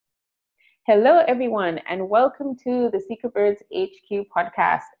Hello, everyone, and welcome to the Secret Birds HQ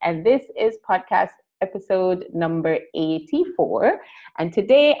podcast. And this is podcast episode number 84. And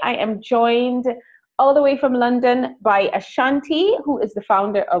today I am joined all the way from London by Ashanti, who is the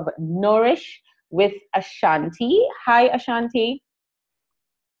founder of Nourish with Ashanti. Hi, Ashanti.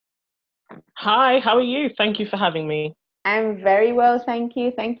 Hi, how are you? Thank you for having me. I'm very well, thank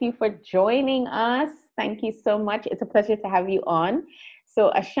you. Thank you for joining us. Thank you so much. It's a pleasure to have you on. So,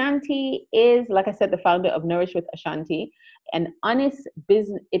 Ashanti is, like I said, the founder of Nourish with Ashanti, an honest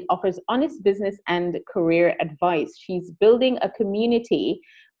business. It offers honest business and career advice. She's building a community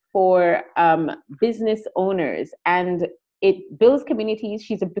for business owners, and it builds communities.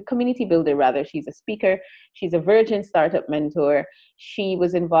 She's a community builder, rather. She's a speaker. She's a Virgin startup mentor. She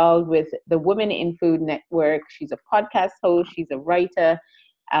was involved with the Women in Food Network. She's a podcast host. She's a writer.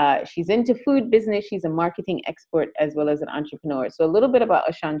 She's into food business. She's a marketing expert as well as an entrepreneur. So, a little bit about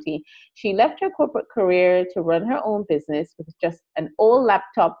Ashanti. She left her corporate career to run her own business with just an old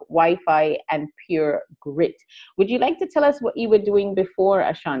laptop, Wi Fi, and pure grit. Would you like to tell us what you were doing before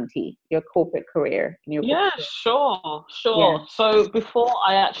Ashanti, your corporate career? In your Yeah, corporate sure, Yeah. sure. So before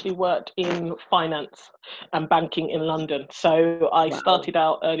I actually worked in finance and banking in London. So I Wow. started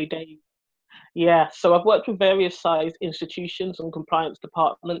out early days. Yeah, so I've worked with various size institutions and compliance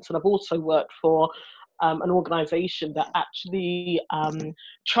departments, and I've also worked for an organization that actually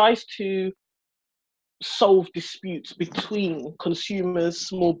tries to solve disputes between consumers,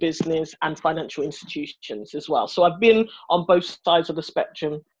 small business, and financial institutions as well. So I've been on both sides of the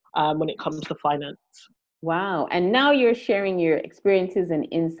spectrum when it comes to finance. Wow. And now you're sharing your experiences and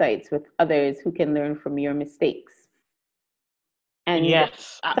insights with others who can learn from your mistakes. And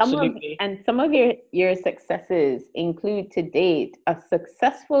Yes, absolutely. some of your successes include to date a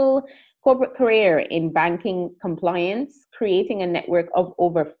successful corporate career in banking compliance, creating a network of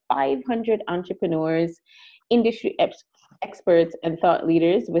over 500 entrepreneurs, industry experts, and thought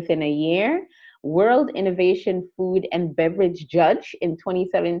leaders within a year. World Innovation Food and Beverage Judge in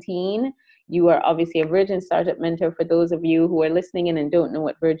 2017. You are obviously a Virgin Startup Mentor. For those of you who are listening in and don't know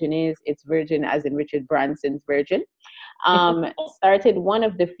what Virgin is, it's Virgin as in Richard Branson's Virgin. Started one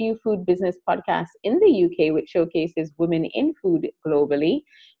of the few food business podcasts in the UK, which showcases women in food globally.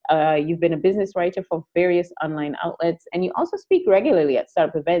 You've been a business writer for various online outlets, and you also speak regularly at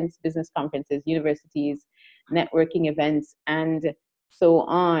startup events, business conferences, universities, networking events, and so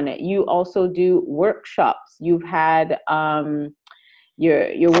on. You also do workshops. You've had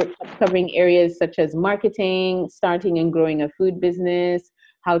your workshops covering areas such as marketing, starting and growing a food business,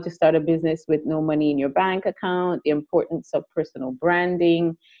 how to start a business with no money in your bank account, the importance of personal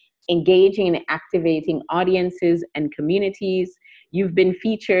branding, engaging and activating audiences and communities. You've been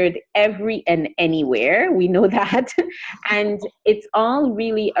featured every and anywhere. We know that. And it's all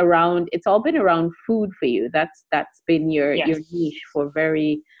been around food for you. That's been your Yes. niche for a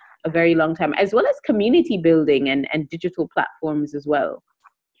very long time, as well as community building and digital platforms as well.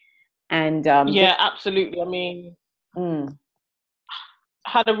 And Yeah, absolutely. I mean, mm,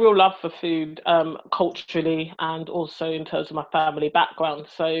 had a real love for food culturally and also in terms of my family background.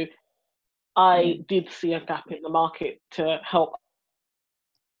 So I yeah, did see a gap in the market to help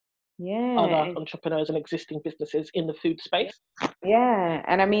other yeah, entrepreneurs and existing businesses in the food space. yeah.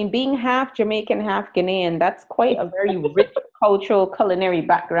 And I mean, being half Jamaican, half Ghanaian, that's quite a very rich cultural culinary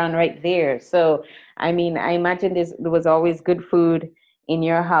background right there. So, I mean, I imagine there was always good food in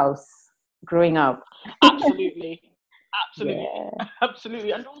your house growing up. Absolutely. Absolutely. Yeah.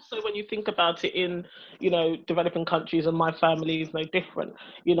 Absolutely. And also when you think about it in, developing countries, and my family is no different,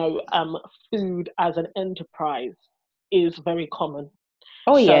 food as an enterprise is very common.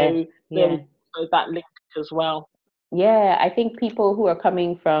 Oh, yeah. So there is Yeah. also that link as well. Yeah, I think people who are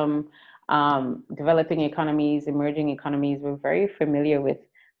coming from developing economies, emerging economies, were very familiar with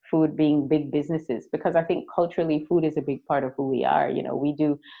food being big businesses because I think culturally food is a big part of who we are. You know, we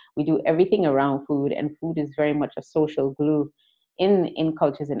do everything around food, and food is very much a social glue in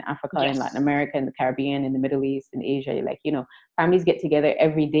cultures in Africa, in Latin Yes. America, in the Caribbean, in the Middle East, in Asia. Like, families get together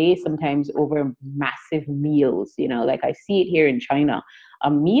every day, sometimes over massive meals. Like I see it here in China.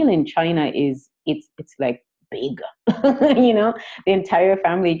 A meal in China it's like big. The entire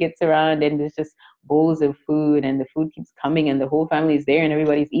family gets around and there's just bowls of food and the food keeps coming and the whole family is there and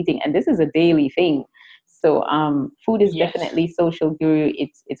everybody's eating. And this is a daily thing. So food is Yes. definitely social glue.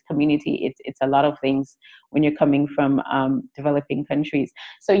 It's community. It's a lot of things when you're coming from developing countries.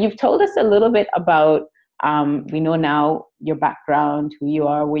 So you've told us a little bit about we know now your background, who you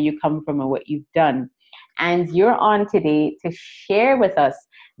are, where you come from, and what you've done. And you're on today to share with us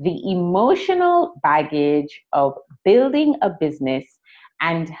the emotional baggage of building a business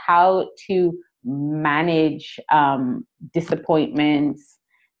and how to manage disappointments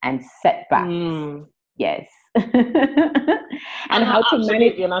and setbacks. Yes. And how to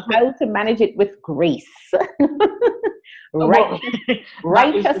manage it with grace. Well,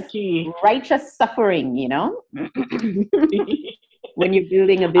 righteous suffering, you know. When you're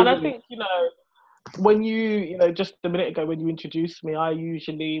building a business. And I think, when you just a minute ago when you introduced me, I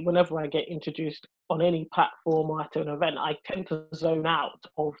usually, whenever I get introduced on any platform or at an event, I tend to zone out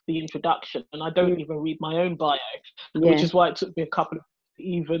of the introduction and I don't even read my own bio, which is why it took me a couple of to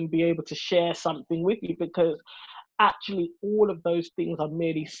even be able to share something with you, because actually all of those things are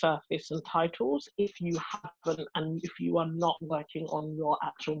merely surface and titles if you haven't and if you are not working on your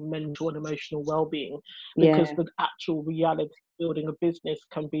actual mental and emotional well-being, because the actual reality of building a business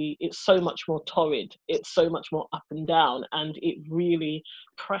it's so much more torrid, it's so much more up and down, and it really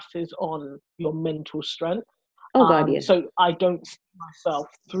presses on your mental strength. So I don't see myself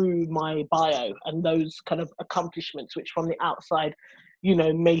through my bio and those kind of accomplishments, which from the outside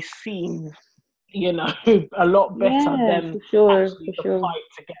may seem a lot better than actually the fight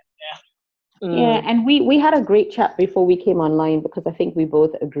to get there. Yeah, and we had a great chat before we came online, because I think we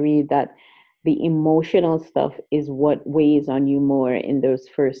both agreed that the emotional stuff is what weighs on you more in those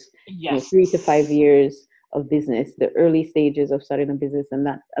first 3 to 5 years of business, the early stages of starting a business, and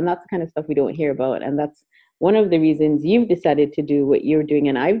that's the kind of stuff we don't hear about. And that's one of the reasons you've decided to do what you're doing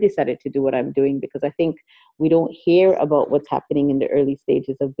and I've decided to do what I'm doing, because I think we don't hear about what's happening in the early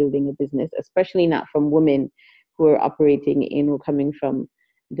stages of building a business, especially not from women who are operating in or coming from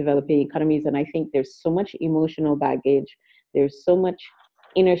developing economies. And I think there's so much emotional baggage, there's so much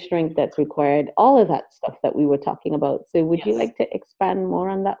inner strength that's required, all of that stuff that we were talking about. So would you like to expand more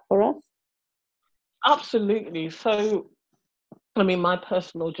on that for us? Absolutely. So, I mean, my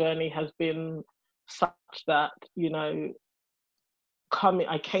personal journey has been such that,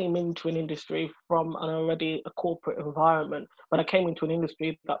 I came into an industry from an already a corporate environment, but I came into an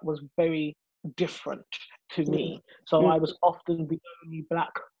industry that was very different to me. So I was often the only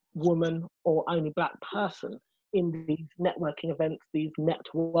Black woman or only Black person in these networking events, these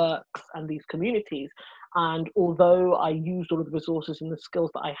networks and these communities. And although I used all of the resources and the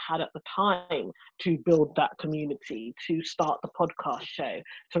skills that I had at the time to build that community, to start the podcast show,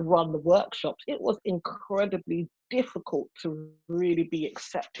 to run the workshops, it was incredibly difficult to really be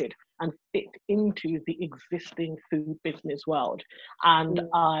accepted and fit into the existing food business world. And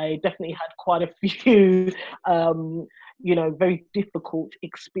I definitely had quite a few, very difficult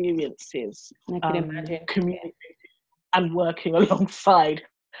experiences communicating and working alongside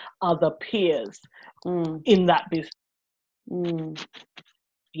other peers in that business.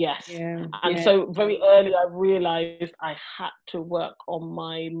 So very early I realized I had to work on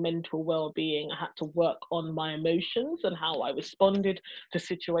my mental well-being. I had to work on my emotions and how I responded to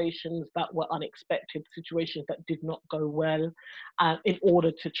situations that were unexpected, situations that did not go well, in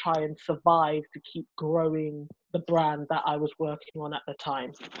order to try and survive, to keep growing the brand that I was working on at the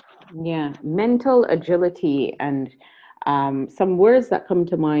time. Mental agility, and some words that come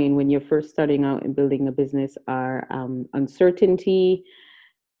to mind when you're first starting out and building a business are uncertainty,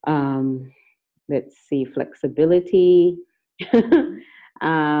 let's see, flexibility, things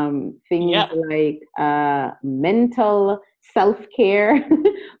like mental self-care,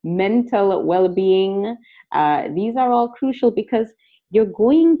 mental well-being. These are all crucial because you're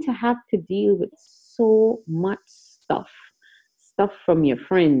going to have to deal with so much stuff from your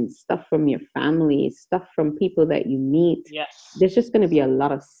friends, stuff from your family, stuff from people that you meet. There's just going to be a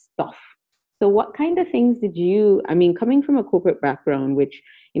lot of stuff. So what kind of things did you, coming from a corporate background, which,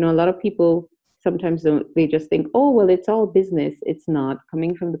 a lot of people sometimes they just think, oh, well, it's all business. It's not.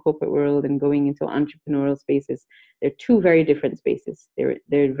 Coming from the corporate world and going into entrepreneurial spaces, they're two very different spaces.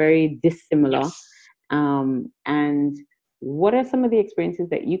 They're very dissimilar. And what are some of the experiences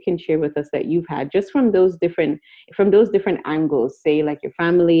that you can share with us that you've had just from those different angles, say like your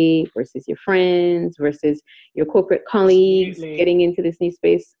family versus your friends versus your corporate colleagues getting into this new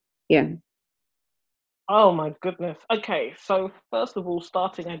space? Oh my goodness. Okay, so first of all,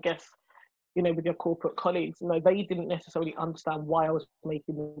 starting, I guess, with your corporate colleagues, they didn't necessarily understand why I was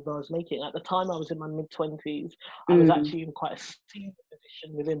making the move I was making. At the time, I was in my mid-20s. I was actually in quite a senior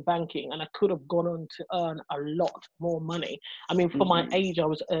position within banking, and I could have gone on to earn a lot more money. For my age, I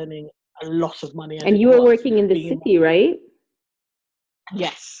was earning a lot of money. And you were working in the city, right?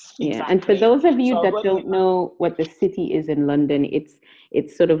 Yes. Exactly. And for those of you that don't know what the city is in London,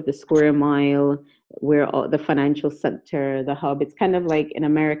 it's sort of the square mile where all the financial center, the hub. It's kind of like in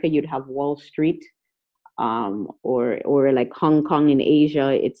America you'd have Wall Street, or like Hong Kong in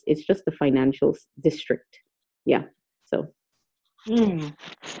Asia. It's just the financial district. So Mm,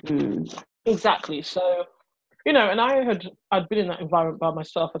 Mm. exactly. So, and I'd been in that environment by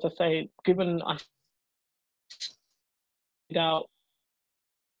myself, as I say, given I stayed out,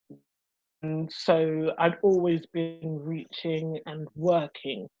 and so I'd always been reaching and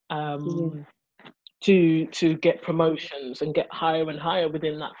working Yeah. to get promotions and get higher and higher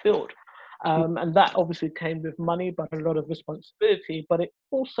within that field. And that obviously came with money, but a lot of responsibility. But it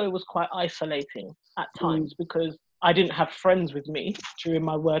also was quite isolating at Mm. times because I didn't have friends with me during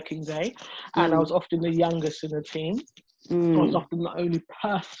my working day, and I Mm. was often the youngest in the team. I was Mm. often the only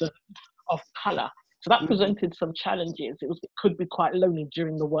person of color. So that Mm. presented some challenges. It could be quite lonely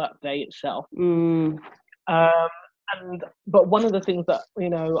during the workday itself. Mm. Um, but one of the things that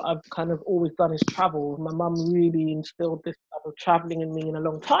I've kind of always done is travel. My mum really instilled this type of traveling in me in a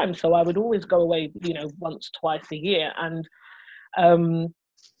long time. So I would always go away, once, twice a year. And um,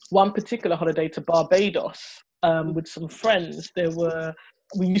 one particular holiday to Barbados with some friends,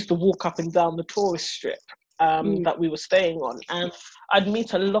 we used to walk up and down the tourist strip Mm. that we were staying on, and I'd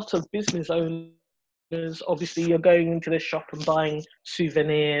meet a lot of business owners. Obviously, you're going into the shop and buying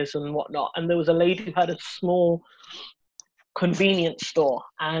souvenirs and whatnot. And there was a lady who had a small convenience store,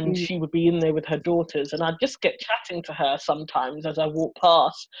 and Mm. she would be in there with her daughters, and I'd just get chatting to her sometimes as I walked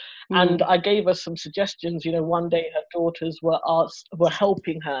past. And Mm. I gave her some suggestions. One day her daughters were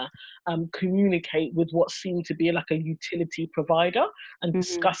helping her communicate with what seemed to be like a utility provider and Mm.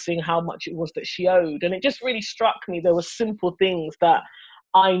 discussing how much it was that she owed. And it just really struck me there were simple things that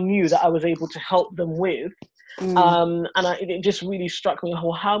I knew that I was able to help them with. Mm. It just really struck me,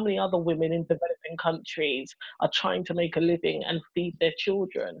 well, how many other women in developing countries are trying to make a living and feed their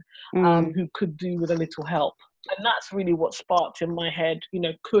children, Mm. who could do with a little help. And that's really what sparked in my head,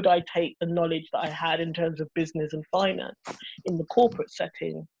 could I take the knowledge that I had in terms of business and finance in the corporate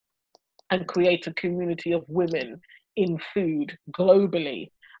setting and create a community of women in food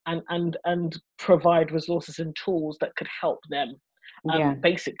globally, and provide resources and tools that could help them Yeah.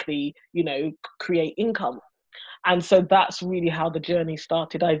 basically, create income. And so that's really how the journey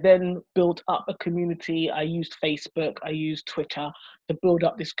started. I then built up a community. I used Facebook, I used Twitter to build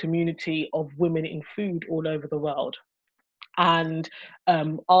up this community of women in food all over the world. And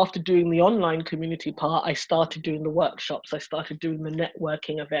after doing the online community part, I started doing the workshops, I started doing the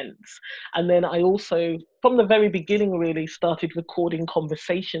networking events. And then I also, from the very beginning, really started recording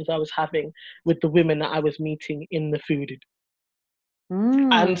conversations I was having with the women that I was meeting in the food.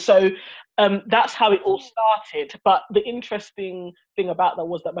 Mm. And so that's how it all started. But the interesting thing about that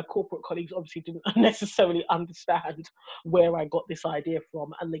was that my corporate colleagues obviously didn't necessarily understand where I got this idea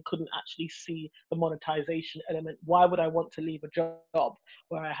from, and they couldn't actually see the monetization element. Why would I want to leave a job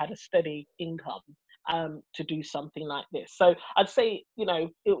where I had a steady income to do something like this? So I'd say,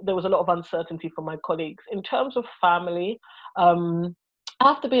 there was a lot of uncertainty from my colleagues. In terms of family, I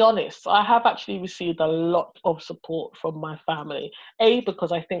have to be honest, I have actually received a lot of support from my family.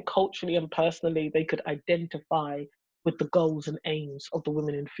 Because I think culturally and personally, they could identify with the goals and aims of the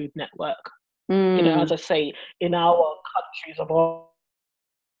Women in Food Network. As Mm. I say, in our countries of origin,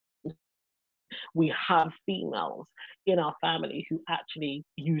 we have females in our family who actually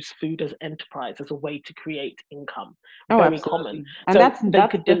use food as enterprise, as a way to create income. Oh, Very common. absolutely. And So that's they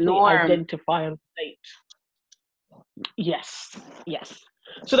that's could the definitely norm. identify and relate. Yes, yes.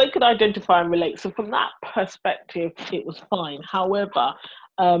 So they could identify and relate. So from that perspective, it was fine. However,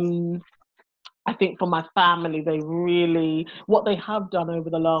 um, I think for my family, what they have done over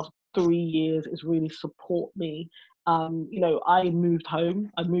the last 3 years is really support me. I moved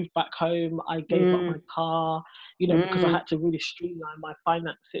home, I moved back home, I gave up my Mm. car, because I Mm. had to really streamline my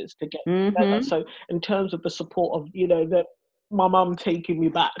finances to get together. Mm-hmm. So in terms of the support of, my mum taking me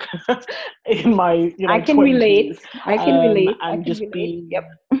back in my, I can relate. 20s, I can relate. I and can just relate. being, Yep.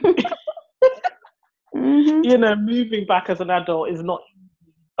 Mm-hmm. moving back as an adult is not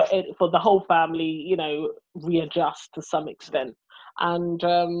for the whole family, readjust to some extent. And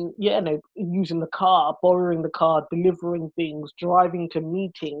using the car, borrowing the car, delivering things, driving to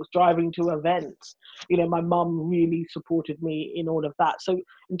meetings, driving to events. My mum really supported me in all of that. So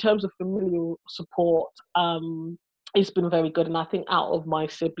in terms of familial support, it's been very good. And I think out of my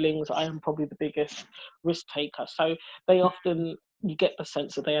siblings, I am probably the biggest risk taker. So they often, you get the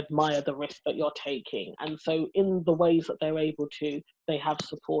sense that they admire the risk that you're taking. And so in the ways that they're able to, they have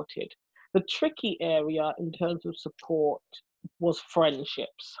supported. The tricky area in terms of support was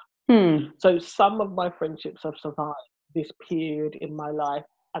friendships. Hmm. So some of my friendships have survived this period in my life,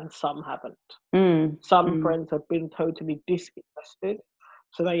 and some haven't. Mm. Some Mm. friends have been totally disinterested,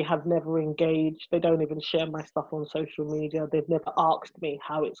 so they have never engaged. They don't even share my stuff on social media. They've never asked me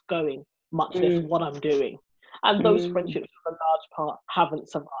how it's going, much less Mm. what I'm doing. And those Mm. friendships, for the large part, haven't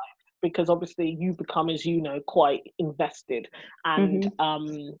survived because obviously you become, as you know, quite invested and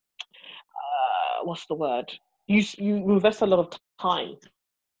Mm-hmm. what's the word? You invest a lot of time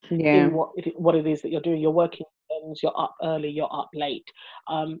in Yeah. what it is that you're doing. You're working weekends, you're up early, you're up late.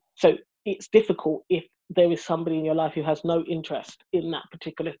 So it's difficult if there is somebody in your life who has no interest in that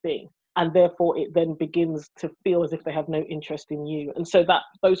particular thing. And therefore it then begins to feel as if they have no interest in you. And so that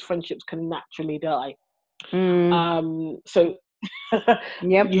those friendships can naturally die. Mm. So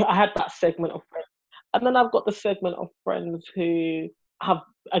Yep. I had that segment of friends. And then I've got the segment of friends who have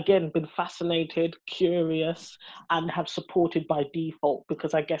again been fascinated, curious, and have supported by default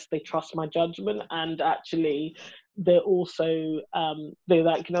because I guess they trust my judgment, and actually they're also they're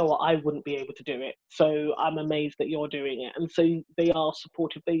like, you know what, I wouldn't be able to do it, so I'm amazed that you're doing it. And so they are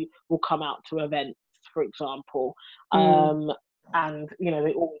supportive. They will come out to events, for example, Mm. and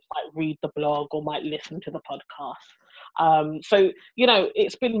they always might read the blog or might listen to the podcast. So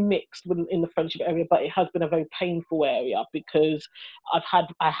it's been mixed in the friendship area, but it has been a very painful area because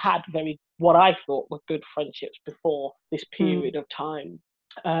I had very what I thought were good friendships before this Mm. period of time.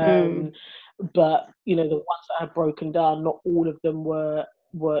 Mm. Um, but the ones that have broken down, not all of them were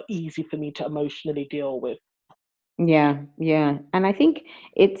easy for me to emotionally deal with. Yeah, yeah. And I think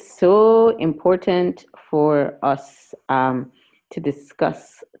it's so important for us to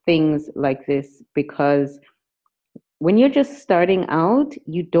discuss things like this because when you're just starting out,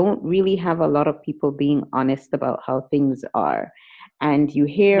 you don't really have a lot of people being honest about how things are. And you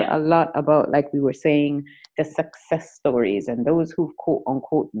hear Yeah. a lot about, like we were saying, the success stories and those who've quote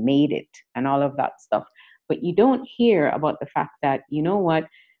unquote made it and all of that stuff. But you don't hear about the fact that, you know what,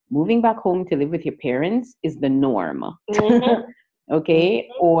 moving back home to live with your parents is the norm. Mm-hmm. Okay?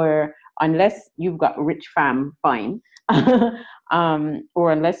 Mm-hmm. Or unless you've got rich fam, fine.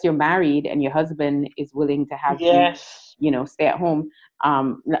 Or unless you're married and your husband is willing to have you, Yes. stay at home.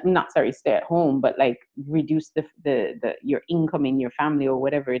 Not sorry, stay at home, but like reduce the your income in your family or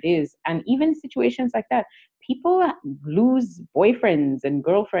whatever it is. And even situations like that, people lose boyfriends and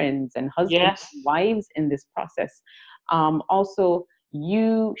girlfriends and husbands Yes. and wives in this process. Also,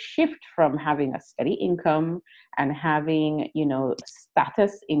 you shift from having a steady income and having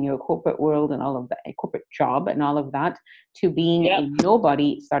status in your corporate world and all of that, a corporate job and all of that, to being Yep. a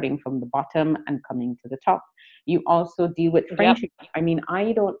nobody starting from the bottom and coming to the top. You also deal with Yep. friendship. I mean,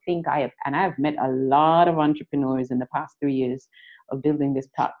 I don't think I've met a lot of entrepreneurs in the past 3 years of building this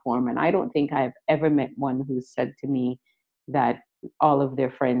platform, and I don't think I've ever met one who said to me that all of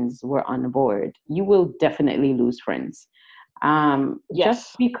their friends were on board. You will definitely lose friends, just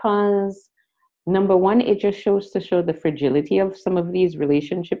Yes. because number one, it just show the fragility of some of these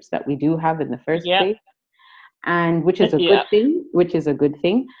relationships that we do have in the first Yep. place, and which is a good Yep. thing, which is a good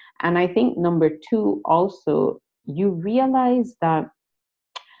thing. And I think number two, also, you realize that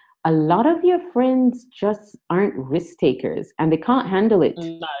a lot of your friends just aren't risk takers and they can't handle it.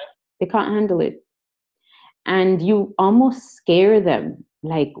 No. They can't handle it. And you almost scare them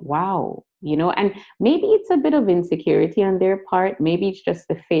like, wow, and maybe it's a bit of insecurity on their part. Maybe it's just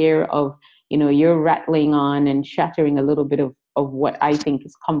the fear of, you're rattling on and shattering a little bit of what I think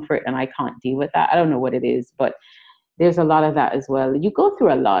is comfort and I can't deal with that. I don't know what it is, but there's a lot of that as well. You go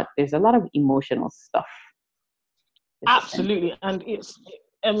through a lot. There's a lot of emotional stuff. Absolutely. And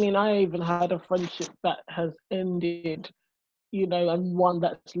I mean, I even had a friendship that has ended, and one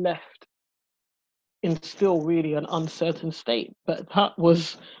that's left in still really an uncertain state. But that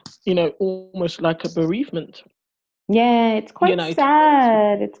was, almost like a bereavement, Yeah, it's quite to go through.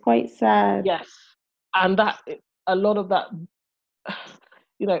 sad. It's quite sad. Yes. And a lot of that,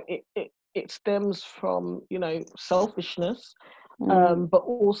 it stems from, selfishness, Mm, but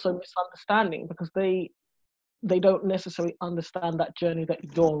also misunderstanding because they don't necessarily understand that journey that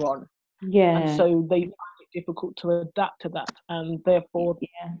you're on. And yeah, so they find it difficult to adapt to that. And therefore,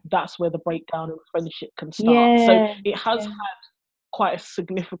 yeah, that's where the breakdown in friendship can start. So yeah, it has yeah. had quite a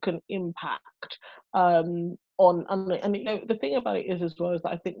significant impact and the thing about it is as well is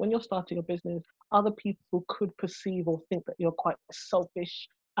that I think when you're starting a business, other people could perceive or think that you're quite selfish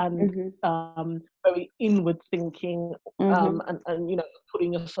and Mhm, very inward thinking, mhm, and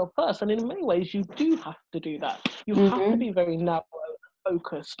putting yourself first. And in many ways, you do have to do that. You have to mhm, be very narrow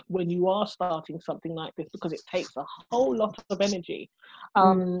focused when you are starting something like this because it takes a whole lot of energy. mhm.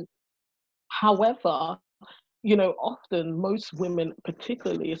 Um, However, often most women,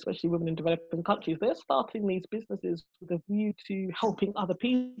 particularly, especially women in developing countries, they're starting these businesses with a view to helping other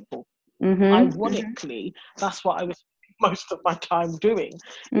people. Mhm. Mhm. Ironically, that's what I was most of my time doing,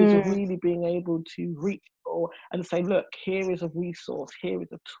 is Mm. really being able to reach people and say, look, here is a resource, here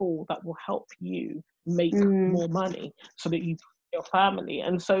is a tool that will help you make more money so that you your family.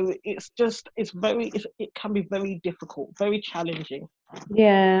 And so it can be very difficult, very challenging.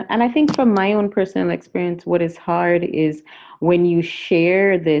 Yeah, and I think from my own personal experience, what is hard is when you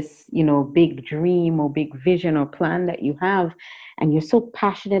share this, big dream or big vision or plan that you have, and you're so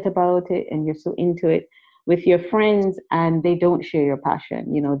passionate about it and you're so into it with your friends, and they don't share your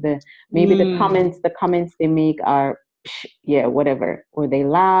passion. Maybe the comments they make are, "Psh, yeah, whatever," or they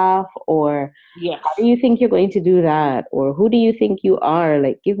laugh, or Yes, how do you think you're going to do that, or who do you think you are?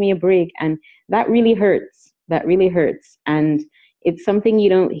 Like, give me a break. And that really hurts. That really hurts. And it's something you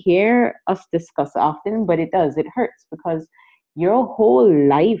don't hear us discuss often, but it does. It hurts because your whole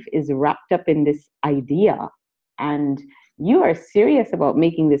life is wrapped up in this idea, and you are serious about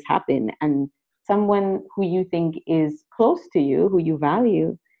making this happen. And someone who you think is close to you, who you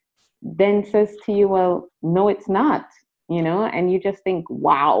value, then says to you, well, no, it's not, and you just think,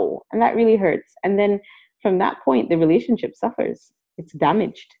 wow. And that really hurts. And then from that point, the relationship suffers. It's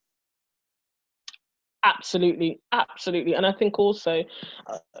damaged. absolutely, absolutely. And I think also,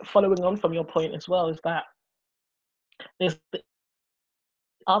 following on from your point as well, is that there's the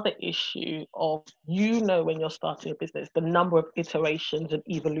other issue of, when you're starting a business, the number of iterations and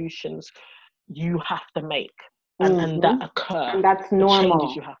evolutions you have to make and that Hmm. occur, And that's the changes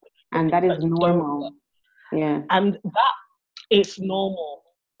normal. you have to make, the And that things is that don't work. normal. Yeah. And that is normal.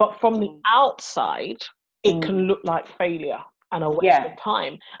 But from the outside, it Mm. can look like failure and a waste Yeah. of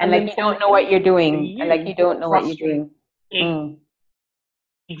time. And And like then you from don't the know what you're inside for doing. And like you, you you're don't know what you're frustrated. doing.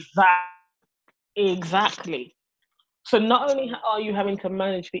 Mm. Exactly. So not only are you having to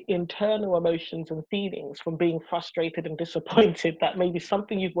manage the internal emotions and feelings from being frustrated and disappointed that maybe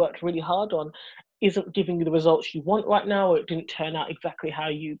something you've worked really hard on isn't giving you the results you want right now, or it didn't turn out exactly how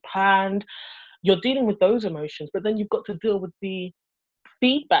you planned. You're dealing with those emotions, but then you've got to deal with the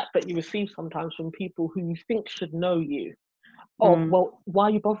feedback that you receive sometimes from people who you think should know you. Oh, Mm. well, why are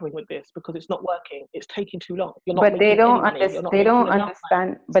you bothering with this? Because it's not working. It's taking too long. You're not But they making don't any money. You're understand. not They making don't enough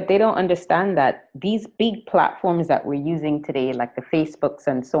understand. But they don't understand that these big platforms that we're using today, like the Facebooks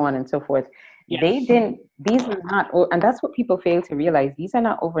and so on and so forth, money. they Yes. didn't. These are not. And that's what people fail to realize. These are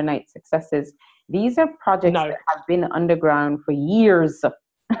not overnight successes. These are projects No, that have been underground for years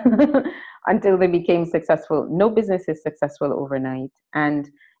until they became successful. No business is successful overnight, and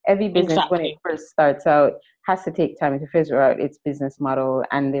every business, when it exactly. first starts out, has to take time to figure out its business model,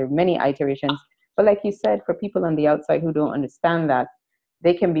 and there are many iterations. But like you said, for people on the outside who don't understand that,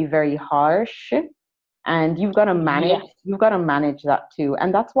 they can be very harsh, and Yes. you've got to manage that too.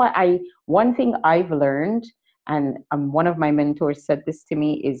 And that's why one thing I've learned, and one of my mentors said this to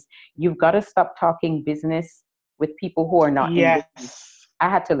me, is you've got to stop talking business with people who are not in business. Yes. I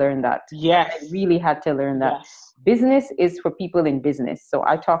had to learn that. I Yes. really had to learn that. Yes. Business is for people in business. So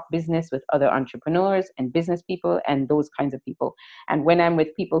I talk business with other entrepreneurs and business people and those kinds of people. And when I'm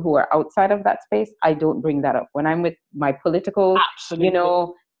with people who are outside of that space, I don't bring that up. When I'm with my political, you Absolutely.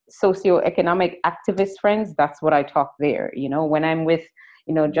 know, socioeconomic activist friends, that's what I talk there. When I'm with,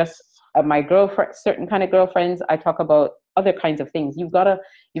 just Yes. my girlfriend, certain kind of girlfriends, I talk about other kinds of things. You've got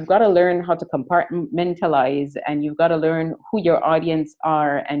to learn how to compartmentalize, and you've got to learn who your audience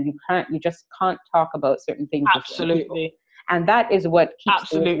are, and you just can't talk about certain things with certain people. Absolutely. And that is what keeps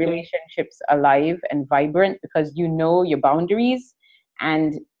those Absolutely. relationships alive and vibrant, because you know your boundaries,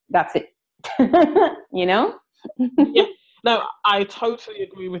 and that's it. you know Yeah. No, I totally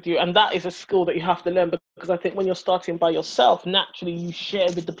agree with you. And that is a skill that you have to learn, because I think when you're starting by yourself, naturally you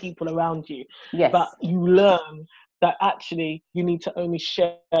share with the people around you. But Yes. you learn that actually you need to only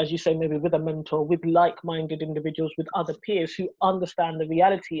share, as you say, maybe with a mentor, with like-minded individuals, with other peers who understand the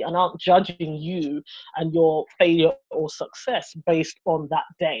reality and aren't judging you and your failure or success based on that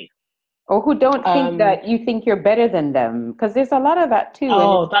day. Or who don't think Um, that you think you're better than them, because there's a lot of that too, and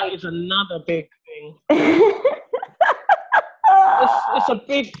oh, it's that is another big thing. like It's a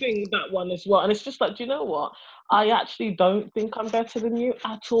big thing, that one as well. And it's just like, do you know what? I actually don't think I'm better than you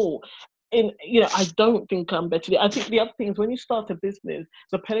at all. I don't think I'm better. I think the other thing is, when you start a business,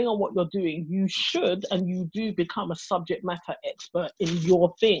 depending on what you're doing, you should and you do become a subject matter expert in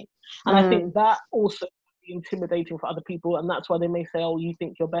your thing. And I think mm, that also can be intimidating for other people, and that's why they may say, oh, you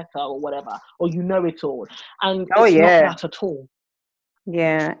think you're better or whatever, or you know it all. And oh it's not yeah. that at all.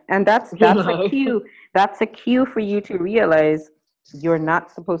 Yeah, and that's You that's a know? cue. That's a cue for you to realize you're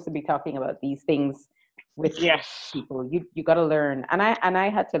not supposed to be talking about these things with Yes. people. You got to learn, and I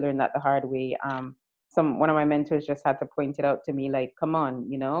had to learn that the hard way. One of my mentors just had to point it out to me, like, come on,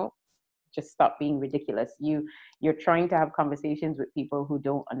 just stop being ridiculous. You're trying to have conversations with people who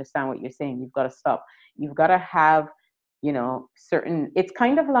don't understand what you're saying. You've got to stop. You've got to have, certain, it's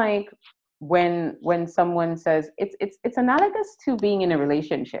kind of like when someone says, it's analogous to being in a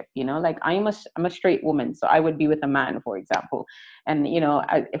relationship, like I'm a straight woman, so I would be with a man, for example. And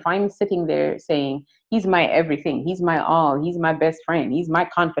if I'm sitting there saying he's my everything, he's my all, he's my best friend, he's my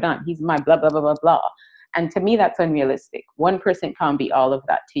confidant, he's my blah blah blah blah blah, and to me that's unrealistic. One person can't be all of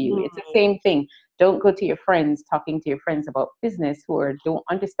that to you. It's the same thing. Don't go to your friends talking to your friends about business who don't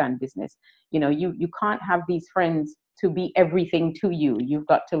understand business. You can't have these friends to be everything to you. You've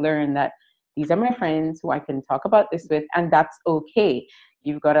got to learn that these are my friends who I can talk about this with, and that's okay.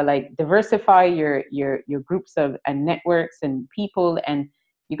 You've got to like diversify your groups of and networks and people, and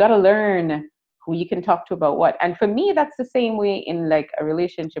you got to learn who you can talk to about what. And for me, that's the same way in like a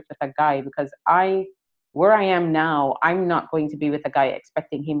relationship with a guy, because where I am now, I'm not going to be with a guy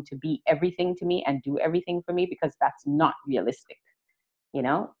expecting him to be everything to me and do everything for me, because that's not realistic.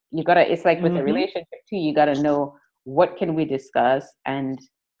 It's like with a relationship too, you gotta know what can we discuss and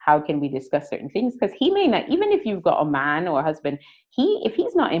how can we discuss certain things, because he may not, even if you've got a man or a husband, if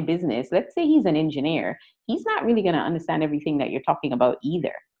he's not in business, let's say he's an engineer, he's not really going to understand everything that you're talking about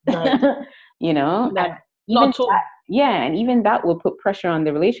either. Right. No, and even that, and even that will put pressure on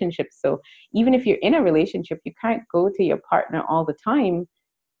the relationship. So even if you're in a relationship, you can't go to your partner all the time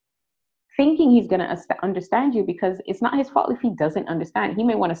thinking he's going to understand you, because it's not his fault if he doesn't understand. He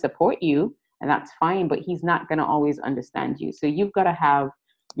may want to support you, and that's fine, but he's not going to always understand you. So you've got to have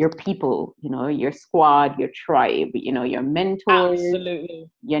your people, your squad, your tribe, your mentors, absolutely,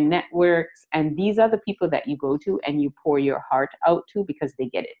 your networks. And these are the people that you go to and you pour your heart out to, because they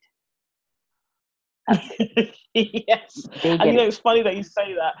get it. Yes. And it's funny that you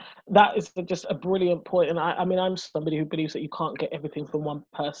say that. That is just a brilliant point. And I mean, I'm somebody who believes that you can't get everything from one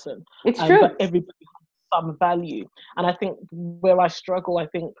person. It's true. But everybody has some value. And I think where I struggle,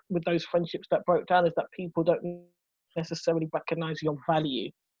 with those friendships that broke down, is that people don't necessarily recognize your value.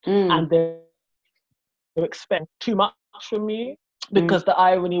 And they expect too much from you. Because the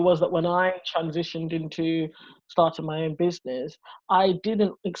irony was that when I transitioned into starting my own business, I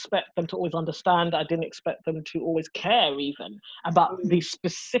didn't expect them to always understand. I didn't expect them to always care even about the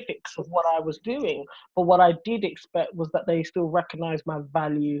specifics of what I was doing. But what I did expect was that they still recognized my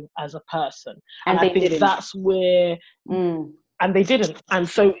value as a person. And I think that's where... And they didn't. And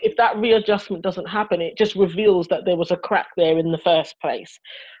so if that readjustment doesn't happen, it just reveals that there was a crack there in the first place.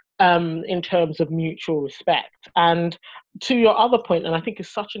 In terms of mutual respect. And to your other point, and I think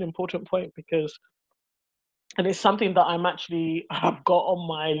it's such an important point, and it's something that I've got on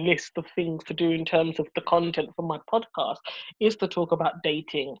my list of things to do in terms of the content for my podcast, is to talk about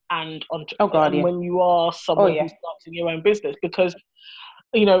dating and when you are someone who's starting your own business. Because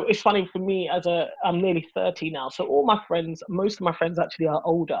it's funny for me, I'm nearly 30 now, so most of my friends actually are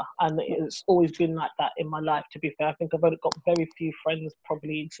older, and it's always been like that in my life, to be fair. I think I've only got very few friends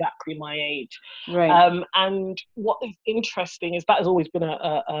probably exactly my age. Right. And what is interesting is that has always been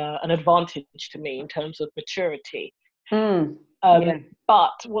an advantage to me in terms of maturity.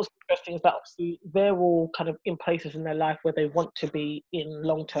 But what's interesting is that obviously they're all kind of in places in their life where they want to be in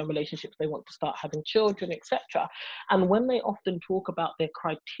long-term relationships, they want to start having children, etc. And when they often talk about their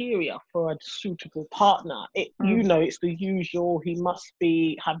criteria for a suitable partner, it's the usual: he must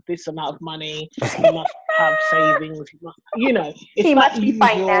have this amount of money, he must have savings, he must be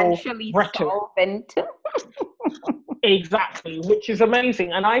financially solvent. Exactly, which is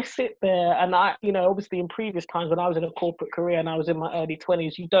amazing. And I sit there and obviously in previous times when I was in a corporate career and I was in my early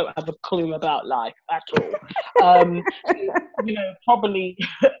 20s, you don't have a clue about life at all. Probably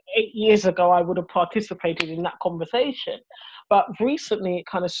 8 years ago, I would have participated in that conversation. But recently it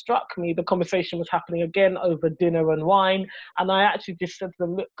kind of struck me, the conversation was happening again over dinner and wine. And I actually just said to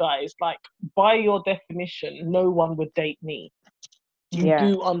them, look, guys, like, by your definition, no one would date me. You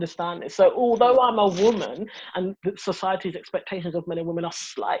do understand this. So although I'm a woman and society's expectations of men and women are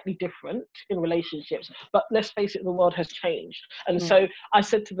slightly different in relationships, but let's face it, the world has changed. And so I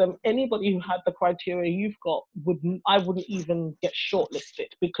said to them, anybody who had the criteria you've got, I wouldn't even get shortlisted,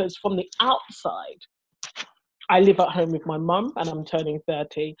 because from the outside, I live at home with my mum and I'm turning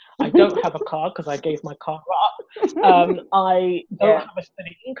 30. I don't have a car because I gave my car up. I don't have a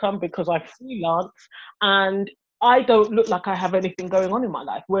steady income because I freelance, and I don't look like I have anything going on in my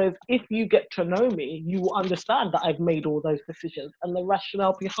life. Whereas if you get to know me, you will understand that I've made all those decisions and the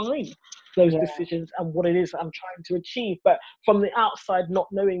rationale behind those decisions and what it is I'm trying to achieve. But from the outside, not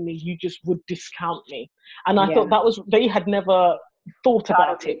knowing me, you just would discount me. And I thought they had never thought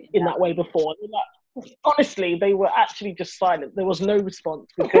about it in that way before. honestly, they were actually just silent. There was no response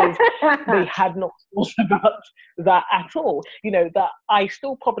because they had not thought about that at all. That I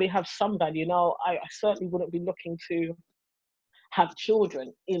still probably have some value. Now, I certainly wouldn't be looking to have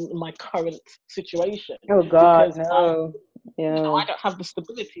children in my current situation Oh God, because no. I Yeah. don't have the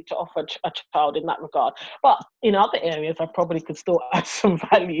stability to offer a child in that regard. But in other areas, I probably could still add some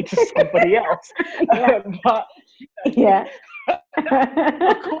value to somebody else. Yeah. But Yeah.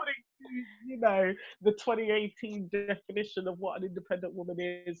 according to the 2018 definition of what an independent woman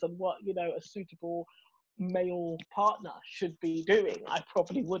is and what a suitable male partner should be doing, I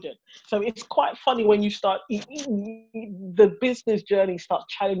probably wouldn't. So it's quite funny when you start the business journey starts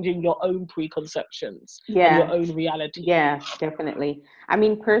challenging your own preconceptions and your Yeah. own reality. Yeah, definitely. I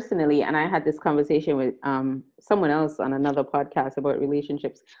mean, personally, and I had this conversation with someone else on another podcast about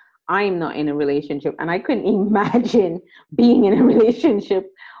relationships. I'm not in a relationship, and I couldn't imagine being in a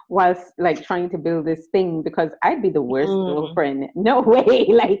relationship whilst like trying to build this thing because I'd be the worst Mm, girlfriend. No way,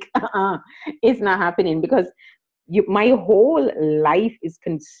 like, it's not happening because my whole life is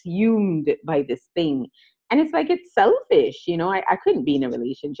consumed by this thing. And it's like it's selfish, I couldn't be in a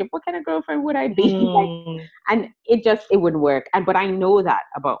relationship. What kind of girlfriend would I be? Like, mm, and it wouldn't work. And but I know that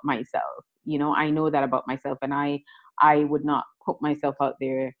about myself. I know that about myself, and I would not put myself out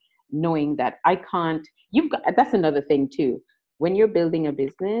there knowing that I can't. You've got That's another thing too. When you're building a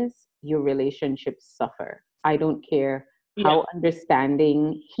business, your relationships suffer. I don't care yeah, how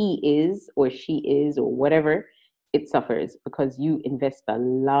understanding he is or she is or whatever, it suffers because you invest a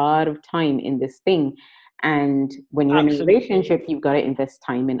lot of time in this thing. And when you're in a absolutely. relationship, you've got to invest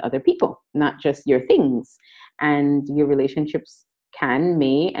time in other people, not just your things. And your relationships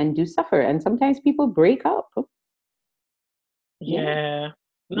may, and do suffer. And sometimes people break up. Yeah, Yeah.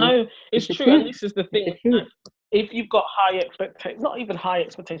 yeah. No, It's it's the true. And truth. this is the It's the thing. truth. If you've got high expectations, not even high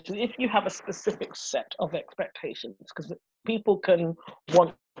expectations, if you have a specific set of expectations, because people can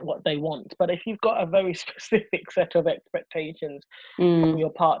want what they want, but if you've got a very specific set of expectations from Mm,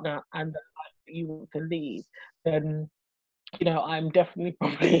 your partner and the life that you want to lead, then I'm definitely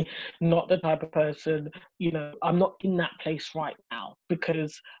probably not the type of person, I'm not in that place right now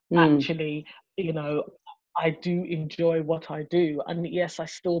because mm, actually, you know, I do enjoy what I do. And yes, I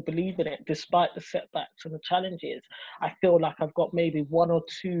still believe in it despite the setbacks and the challenges. I feel like I've got maybe one or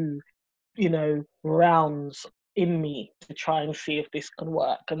two, rounds in me to try and see if this can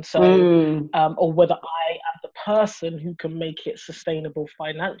work. And so, mm. or whether I am the person who can make it sustainable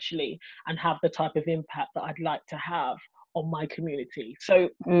financially and have the type of impact that I'd like to have on my community. So,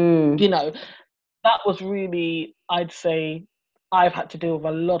 Mm. you know, that was really, I'd say, I've had to deal with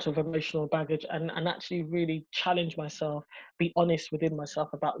a lot of emotional baggage and actually really challenge myself, be honest within myself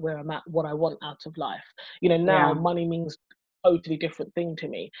about where I'm at, what I want out of life. Now Yeah. money means a totally different thing to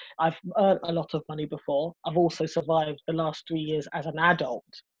me. I've earned a lot of money before. I've also survived the last 3 years as an adult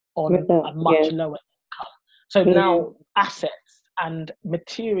on a much Yes. lower income. So Yeah. now assets and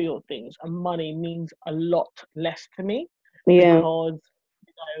material things and money means a lot less to me Yeah. because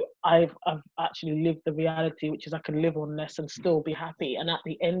I've actually lived the reality, which is I can live on less and still be happy. And at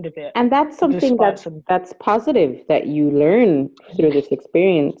the end of it, And that's something despite some that's positive that you learn through this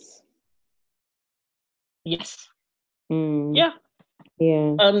experience. yes, Mm. yeah,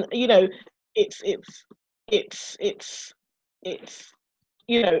 Yeah. you know, it's it's it's it's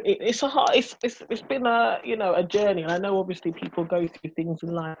it's a hard it's been a journey, and I know obviously people go through things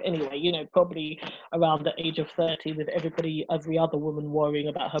in life anyway, probably around the age of 30 with every other woman worrying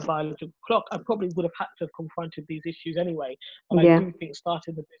about her biological clock. I probably would have had to have confronted these issues anyway, but I Yeah. do think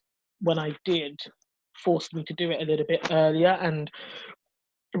starting the business when I did forced me to do it a little bit earlier and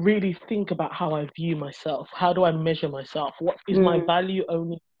really think about how I view myself. How do I measure myself? What is my Mm. value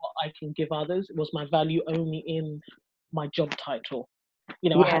only what I can give others? Was my value only in my job title? I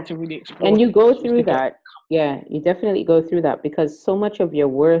Yeah. had to really explore And you these go issues to through get. that. Yeah, you definitely go through that because so much of your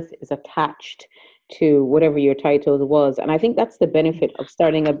worth is attached to whatever your title was. And I think that's the benefit of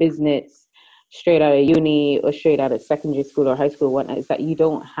starting a business straight out of uni or straight out of secondary school or high school, whatnot, is that you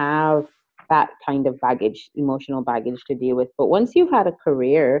don't have that kind of baggage, emotional baggage to deal with. But once you've had a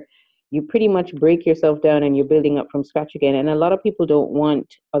career, you pretty much break yourself down and you're building up from scratch again. And a lot of people don't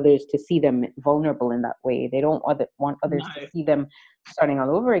want others to see them vulnerable in that way. They don't want No, others to see them starting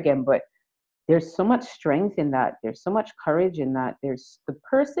all over again. But there's so much strength in that. There's so much courage in that. There's the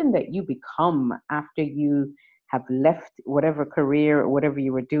person that you become after you have left whatever career or whatever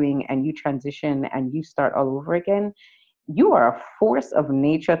you were doing and you transition and you start all over again. You are a force of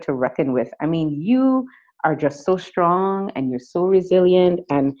nature to reckon with. I mean, you are just so strong and you're so resilient,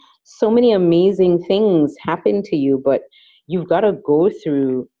 and so many amazing things happen to you, but you've got to go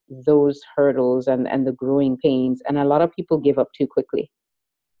through those hurdles and the growing pains. And a lot of people give up too quickly.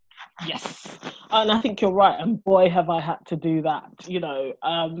 Yes, and I think you're right. And boy, have I had to do that.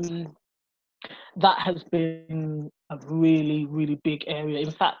 That has been a really, really big area. In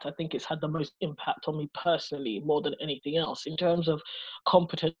fact, I think it's had the most impact on me personally more than anything else in terms of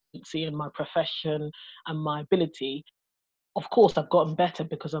competency in my profession and my ability. Of course, I've gotten better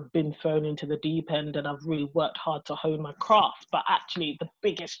because I've been thrown into the deep end and I've really worked hard to hone my craft. But actually, the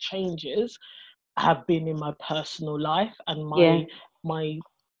biggest changes have been in my personal life and Yeah.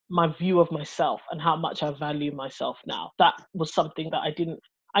 my view of myself and how much I value myself now. That was something that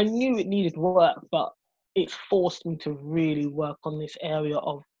I knew it needed work, but it's forced me to really work on this area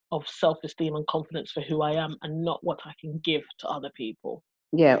of self-esteem and confidence for who I am and not what I can give to other people.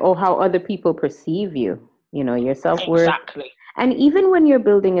 Yeah. Or how other people perceive you, your self-worth. Exactly. And even when you're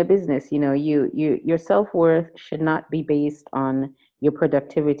building a business, your self-worth should not be based on your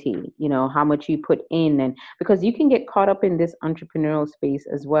productivity, how much you put in. And because you can get caught up in this entrepreneurial space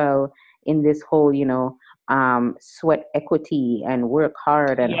as well, in this whole, sweat equity and work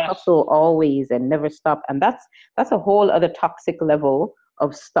hard and Yes. hustle always and never stop. And that's a whole other toxic level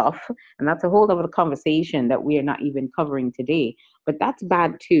of stuff. And that's a whole other conversation that we are not even covering today. But that's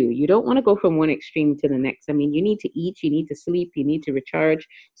bad too. You don't want to go from one extreme to the next. I mean, you need to eat, you need to sleep, you need to recharge.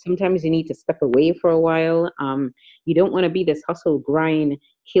 Sometimes you need to step away for a while. You don't want to be this hustle, grind,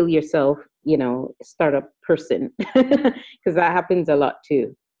 kill yourself, startup person, because that happens a lot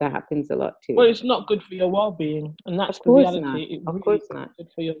too. That happens a lot too. Well, it's not good for your well-being, and that's Of the course not. reality. It Of really course is not. good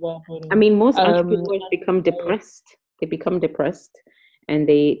for your I well-being. mean, most entrepreneurs become depressed. They become depressed and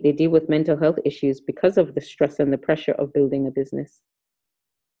they deal with mental health issues because of the stress and the pressure of building a business.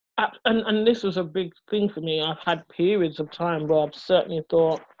 And this was a big thing for me. I've had periods of time where I've certainly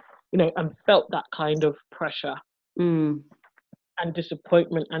thought, and felt that kind of pressure Mm, and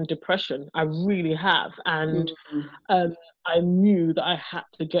disappointment and depression. I really have. And mm, I knew that I had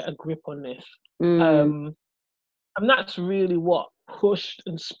to get a grip on this. mm. Um, and that's really what pushed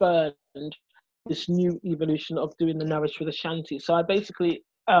and spurred this new evolution of doing the Nourish with Ashanti. So I basically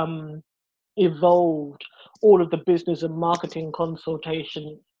evolved all of the business and marketing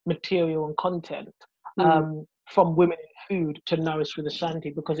consultation material and content Mm. from Women in Food to Nourish with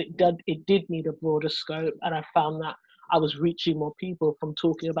Ashanti because it did need a broader scope, and I found that I was reaching more people from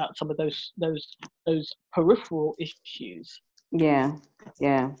talking about some of those peripheral issues. Yeah,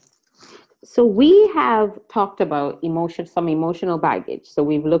 yeah. So we have talked about some emotional baggage. So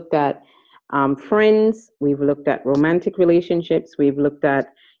we've looked at friends, we've looked at romantic relationships, we've looked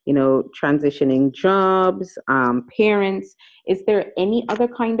at, transitioning jobs, parents. Is there any other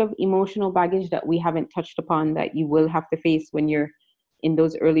kind of emotional baggage that we haven't touched upon that you will have to face when you're in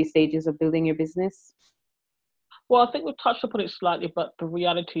those early stages of building your business? Well, I think we've touched upon it slightly, but the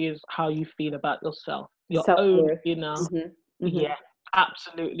reality is how you feel about yourself, your own Self-worth. inner, Mm-hmm. Mm-hmm. yeah,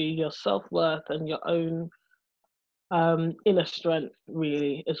 absolutely, your self worth and your own inner strength,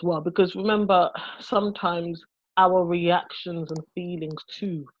 really, as well. Because remember, sometimes our reactions and feelings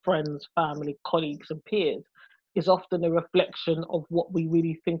to friends, family, colleagues, and peers is often a reflection of what we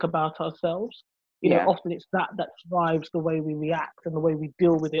really think about ourselves. Yeah. Often it's that drives the way we react and the way we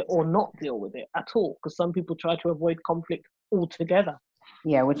deal with it or not deal with it at all. Because some people try to avoid conflict altogether.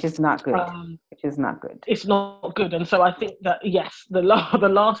 Yeah, which is not good. Um, Which is not good. it's not good. And so I think that, yes, the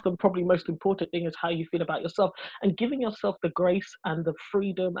last and probably most important thing is how you feel about yourself and giving yourself the grace and the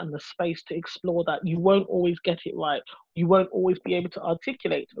freedom and the space to explore that. You won't always get it right. You won't always be able to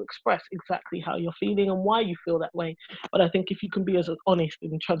articulate or express exactly how you're feeling and why you feel that way. But I think if you can be as honest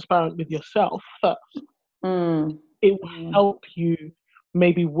and transparent with yourself, Mm. it will Mm. help you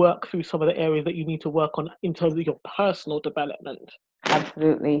maybe work through some of the areas that you need to work on in terms of your personal development.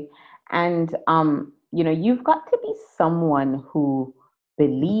 Absolutely. And you've got to be someone who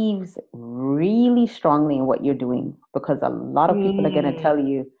believes really strongly in what you're doing because a lot of people are going to Mm, tell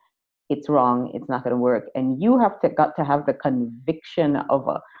you it's wrong, it's not going to work. And you got to have the conviction of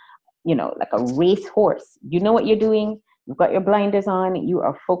like a race horse. You know what you're doing, you've got your blinders on, you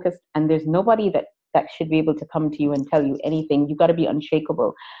are focused, and there's nobody that should be able to come to you and tell you anything. You got to be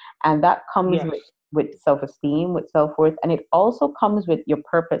unshakable. And that comes yes. with self-esteem, with self-worth, and it also comes with your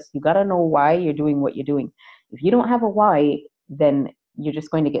purpose. You got to know why you're doing what you're doing. If you don't have a why, then you're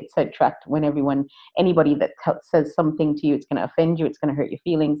just going to get sidetracked when anybody that says something to you, it's going to offend you, it's going to hurt your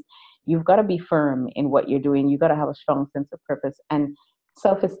feelings. You've got to be firm in what you're doing. You got to have a strong sense of purpose, and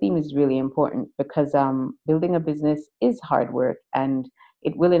self-esteem is really important because building a business is hard work and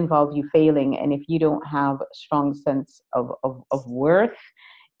it will involve you failing. And if you don't have a strong sense of worth,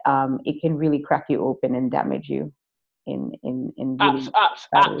 it can really crack you open and damage you in really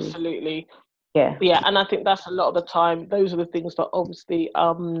bad ways. Absolutely. Yeah. Yeah, and I think that's a lot of the time. Those are the things that obviously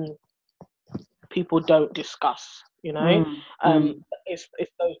people don't discuss. Mm, mm. It's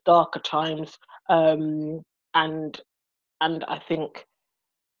those darker times, um, and I think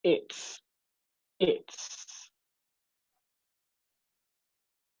it's it's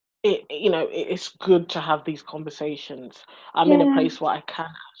it's good to have these conversations. I'm in a Yeah. place where I can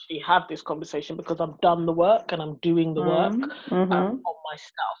actually have this conversation because I've done the work and I'm doing the work Mm, mm-hmm. on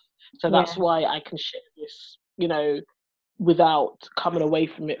myself. So that's Yeah. why I can share this, without coming away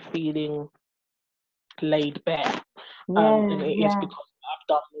from it feeling laid bare. And Yeah. it is Yeah. because I've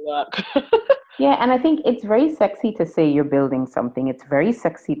done the work. Yeah, and I think it's very sexy to say you're building something. It's very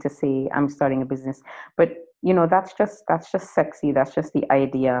sexy to say I'm starting a business. But that's just sexy. That's just the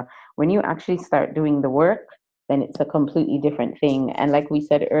idea. When you actually start doing the work, then it's a completely different thing. And like we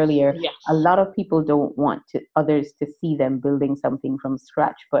said earlier, a Yes. lot of people don't want others to see them building something from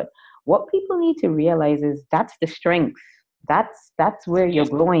scratch. But what people need to realize is that's the strength. That's where you're Yes.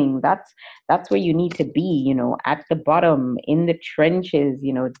 growing. That's where you need to be, at the bottom, in the trenches,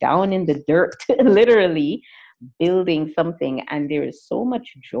 down in the dirt, literally building something. And there is so much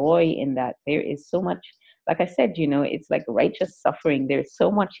joy in that. There is so much, like I said, it's like righteous suffering. There's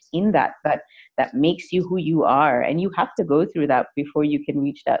so much in that makes you who you are. And you have to go through that before you can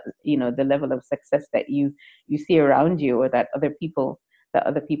reach that, the level of success that you see around you, or that other people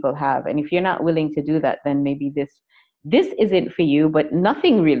have. And if you're not willing to do that, then maybe this isn't for you. But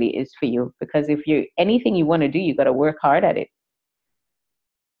nothing really is for you, because if you anything you want to do, you got to work hard at it.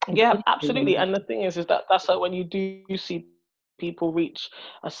 It's Yeah, absolutely. really. And the thing is that that's like when you do see people reach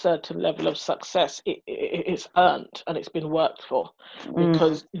a certain level of success, it's earned and it's been worked for, Mm,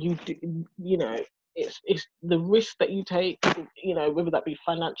 because it's the risk that you take, whether that be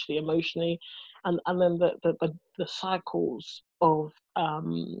financially, emotionally, and then the cycles of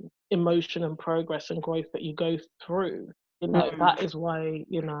emotion and progress and growth that you go through. mm. That is why,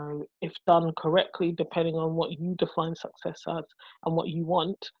 if done correctly, depending on what you define success as and what you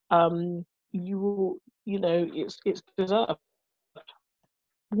want, you will, it's deserved.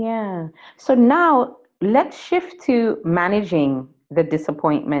 Yeah. So now let's shift to managing the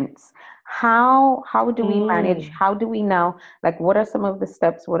disappointments. How do we manage? Mm. How do we now, like, what are some of the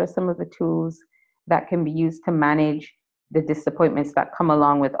steps? What are some of the tools that can be used to manage the disappointments that come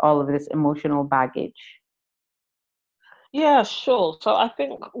along with all of this emotional baggage? Yeah, sure. So I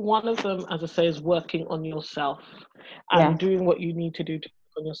think one of them, as I say, is working on yourself and Yes. doing what you need to do to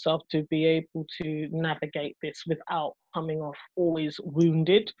work on yourself to be able to navigate this without coming off always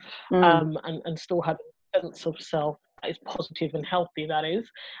wounded, Mm, and still having a sense of self that is positive and healthy, that is,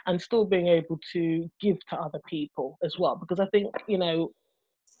 and still being able to give to other people as well. Because I think,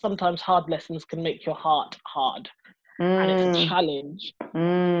 sometimes hard lessons can make your heart hard, and it's a mm, challenge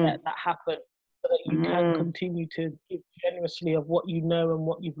mm, that happen, so that you can mm. continue to give generously of what you know and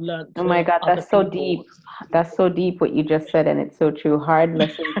what you've learned Oh my to God, other that's so people. deep. That's so deep what you just said, and it's so true. Hard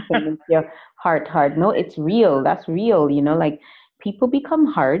lessons can make your heart hard. No, it's real. That's real. Like people become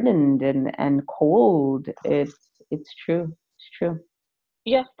hardened and cold. It's true. It's true.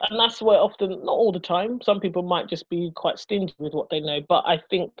 Yeah, and that's where often, not all the time, some people might just be quite stingy with what they know. But I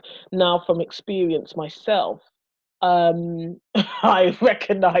think now from experience myself, I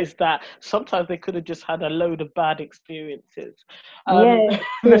recognize that sometimes they could have just had a load of bad experiences. Yeah, Um, it's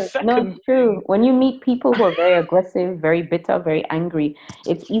the true. No, second it's true. thing, When you meet people who are very aggressive, very bitter, very angry,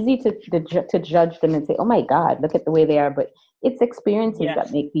 it's easy to judge them and say, "Oh my God, look at the way they are." But it's experiences that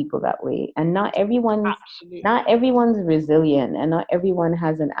yes, make people that way, and not absolutely. everyone's resilient, and not everyone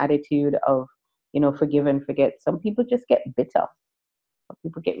has an attitude of, forgive and forget. Some people just get bitter. Some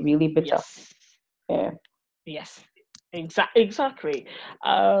people get really bitter. Yes. Yeah. Yes, exactly.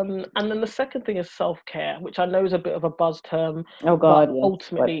 And then the second thing is self-care, which I know is a bit of a buzz term, Oh but God, yes,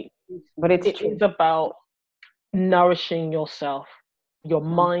 ultimately but it's it is true. about nourishing yourself, your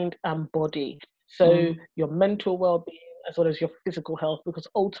Mm, mind and body. So mm, your mental well-being as well as your physical health, because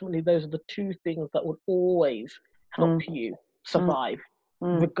ultimately those are the two things that will always help mm, you mm, survive,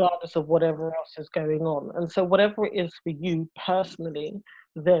 mm, regardless of whatever else is going on. And so whatever it is for you personally,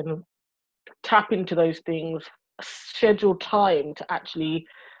 then tap into those things, schedule time to actually,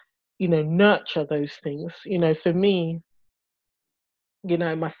 nurture those things. For me,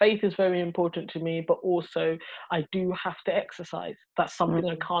 my faith is very important to me, but also I do have to exercise. That's something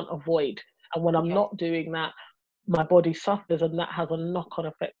I mm. can't avoid. And when I'm Yeah. not doing that, my body suffers, and that has a knock-on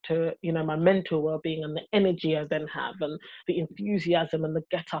effect to, my mental well-being and the energy I then have, and the enthusiasm and the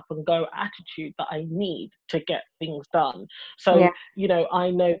get up and go attitude that I need to get things done. Yeah. So, I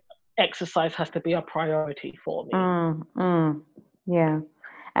know exercise has to be a priority for me. Yeah.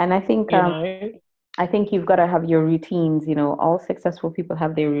 And You know, I think you've got to have your routines. All successful people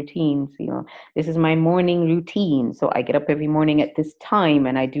have their routines. This is my morning routine. So I get up every morning at this time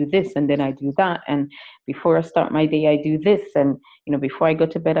and I do this and then I do that. And before I start my day, I do this. And, before I go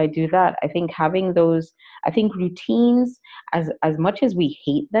to bed, I do that. I think routines, as much as we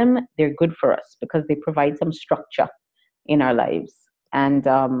hate them, they're good for us because they provide some structure in our lives. And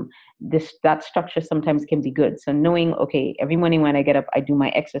that structure sometimes can be good. So knowing, okay, every morning when I get up, I do my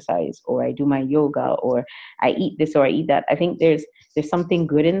exercise or I do my yoga or I eat this or I eat that. I think there's something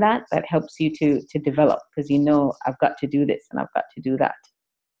good in that helps you to develop because I've got to do this and I've got to do that.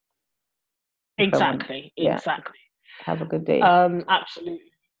 Exactly. Have a good day.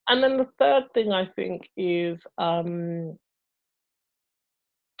 Absolutely. And then the third thing I think is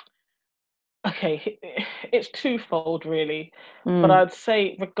okay, it's twofold really, but I'd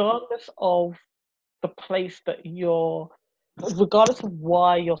say regardless of the place that regardless of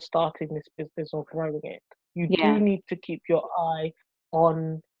why you're starting this business or growing it, you do need to keep your eye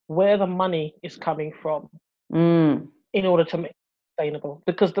on where the money is coming from in order to make it sustainable.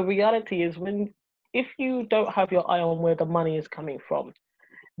 Because the reality is if you don't have your eye on where the money is coming from,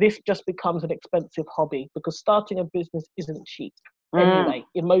 this just becomes an expensive hobby because starting a business isn't cheap anyway,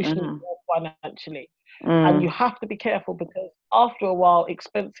 emotionally or financially. And you have to be careful because after a while,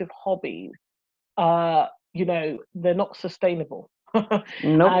 expensive hobbies, they're not sustainable.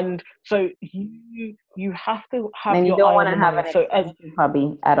 Nope. And so you have to have and you your don't eye want on to the have money. an So expensive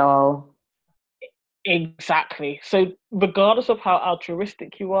hobby at all. exactly. So regardless of how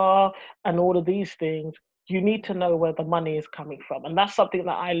altruistic you are and all of these things, you need to know where the money is coming from. And that's something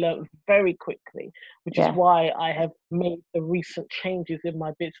that I learned very quickly, which is why I have made the recent changes in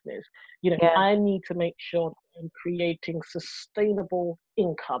my business. I need to make sure that I'm creating sustainable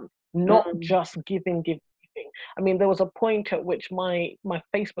income, not just giving. I mean, there was a point at which my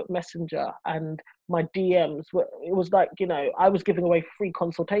Facebook Messenger and my DMs it was like, I was giving away free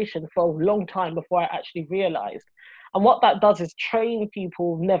consultation for a long time before I actually realized. And what that does is train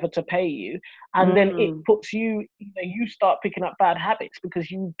people never to pay you. And then it puts you start picking up bad habits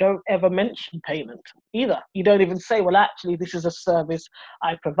because you don't ever mention payment either. You don't even say, well, actually, this is a service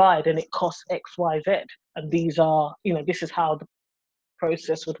I provide and it costs X, Y, Z. And these are, this is how the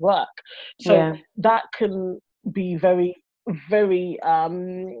process would work. So that can be very, very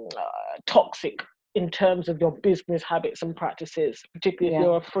toxic in terms of your business habits and practices, particularly if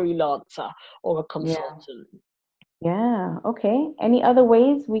you're a freelancer or a consultant. Yeah. Okay. Any other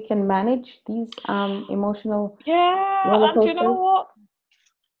ways we can manage these emotional roller And you know coasters? what?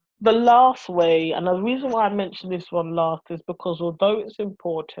 The last way, and the reason why I mentioned this one last is because although it's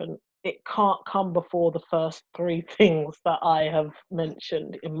important, it can't come before the first three things that I have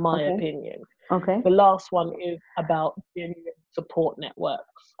mentioned, in my opinion. Okay. The last one is about genuine support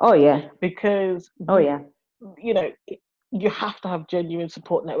networks. Oh, yeah. Because, you have to have genuine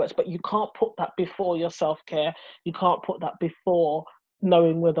support networks, but you can't put that before your self-care. You can't put that before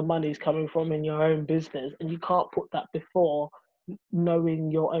knowing where the money's coming from in your own business. And you can't put that before knowing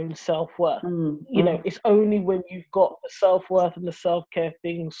your own self-worth. It's only when you've got the self-worth and the self-care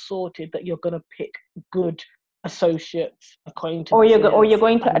things sorted that you're going to pick good associates, acquaintances, or you're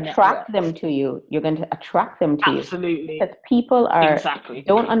going to attract them to you. You're going to attract them to you. Absolutely. Because people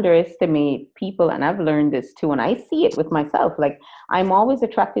don't underestimate people, and I've learned this too, and I see it with myself. Like, I'm always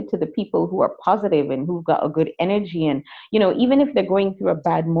attracted to the people who are positive and who've got a good energy, and even if they're going through a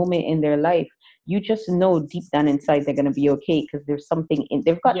bad moment in their life, you just know deep down inside they're going to be okay because there's something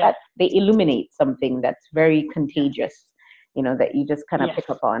they've got that they illuminate something that's very contagious. That you just kind of pick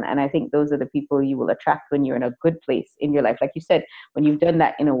up on. And I think those are the people you will attract when you're in a good place in your life. Like you said, when you've done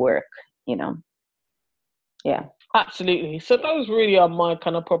that inner work, Yeah. Absolutely. So those really are my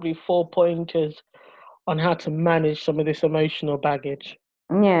kind of probably 4 pointers on how to manage some of this emotional baggage.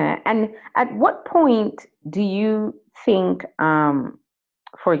 Yeah. And at what point do you think,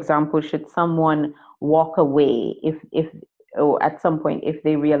 for example, should someone walk away or at some point, if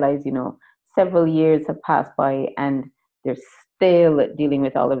they realize, several years have passed by and they're still dealing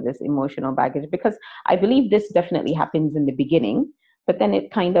with all of this emotional baggage? Because I believe this definitely happens in the beginning, but then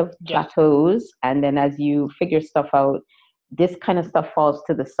it kind of plateaus. And then as you figure stuff out, this kind of stuff falls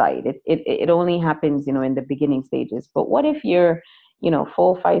to the side. It only happens, in the beginning stages. But what if you're,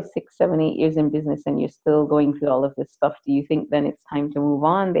 4, 5, 6, 7, 8 years in business and you're still going through all of this stuff? Do you think then it's time to move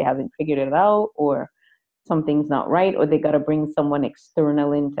on? They haven't figured it out, or something's not right, or they got to bring someone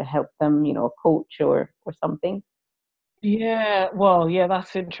external in to help them, a coach or something? Yeah, well, yeah,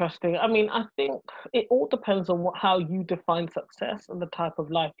 that's interesting. I mean, I think it all depends on how you define success and the type of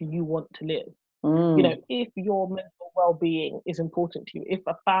life you want to live. Mm, If your mental well-being is important to you, if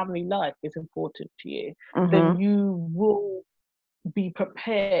a family life is important to you, then mm-hmm, you will be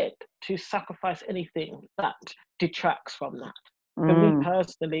prepared to sacrifice anything that detracts from that. For me mm,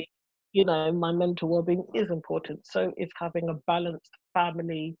 personally, my mental well-being is important. So is having a balanced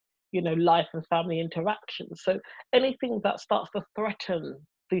family, life and family interactions. So anything that starts to threaten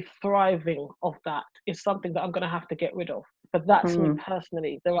the thriving of that is something that I'm going to have to get rid of. But that's me mm.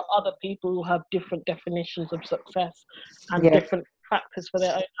 personally. There are other people who have different definitions of success and Yes. different factors for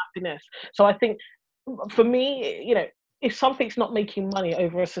their own happiness. So I think for me, if something's not making money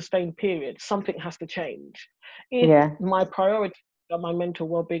over a sustained period, something has to change. If Yeah. my priorities are my mental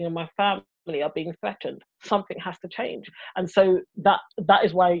well-being and my family are being threatened, something has to change. And so that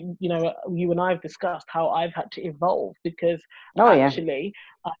is why you and I have discussed how I've had to evolve, because Oh, yeah. actually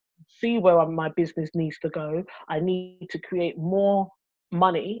I see where my business needs to go. I need to create more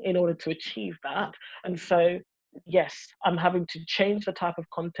money in order to achieve that. And so yes, I'm having to change the type of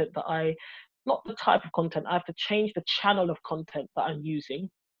content that I not the type of content. I have to change the channel of content that I'm using,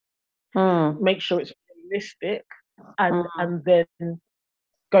 Mm, make sure it's realistic, and mm. and then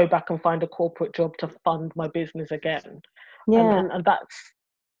go back and find a corporate job to fund my business again. And Yeah. and, and that's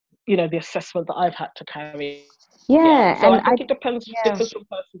the assessment that I've had to carry out. Yeah. So I think it depends, Yeah. differs from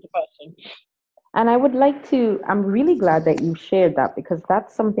person to person. And I would like to, I'm really glad that you shared that because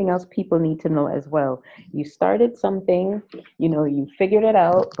that's something else people need to know as well. You started something, you figured it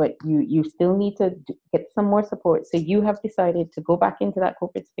out, but you still need to get some more support. So you have decided to go back into that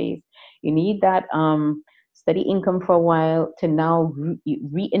corporate space. You need that steady income for a while to now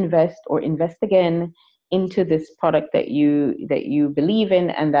reinvest or invest again into this product that you believe in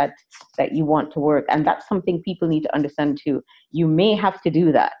and that you want to work. And that's something people need to understand too. You may have to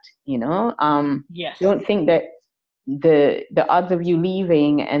do that, you know Yes. don't think that the odds of you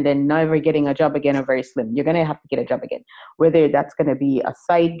leaving and then never getting a job again are very slim. You're going to have to get a job again, whether that's going to be a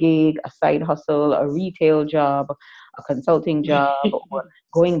side gig, a side hustle, a retail job, a consulting job, or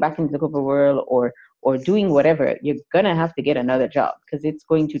going back into the corporate world, or doing whatever. You're going to have to get another job because it's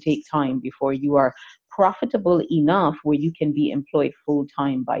going to take time before you are profitable enough where you can be employed full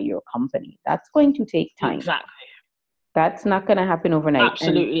time by your company. That's going to take time. Exactly. That's not going to happen overnight. And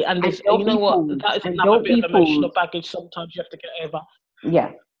Absolutely. And and this, don't know be what? fooled. That is And another don't bit be of fooled. emotional baggage sometimes you have to get over.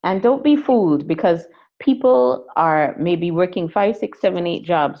 Yeah. And don't be fooled because people are maybe working 5, 6, 7, 8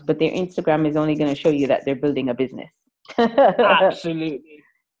 jobs, but their Instagram is only going to show you that they're building a business. Absolutely.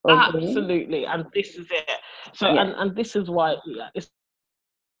 Okay. Absolutely. And this is it. So, Yeah. and this is why, yeah, it's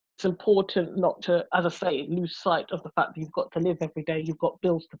important not to, as I say, lose sight of the fact that you've got to live every day, you've got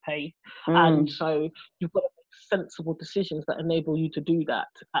bills to pay. And Mm. so you've got to make sensible decisions that enable you to do that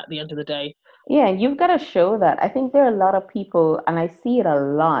at the end of the day. Yeah, you've got to show that. I think there are a lot of people, and I see it a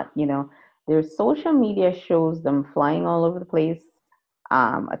lot, their social media shows them flying all over the place,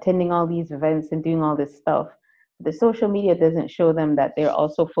 attending all these events and doing all this stuff. The social media doesn't show them that they're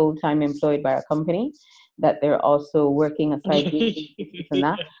also full-time employed by a company, that they're also working a side gig, this and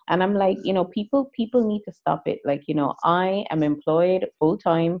that. And I'm like, people need to stop it. Like, I am employed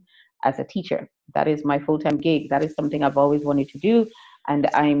full-time as a teacher. That is my full-time gig. That is something I've always wanted to do, and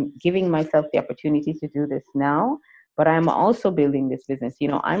I'm giving myself the opportunity to do this now. But I'm also building this business.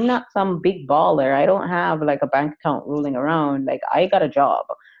 I'm not some big baller. I don't have like a bank account rolling around. Like, I got a job.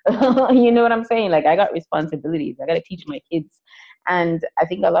 You know what I'm saying? Like, I got responsibilities. I got to teach my kids. And I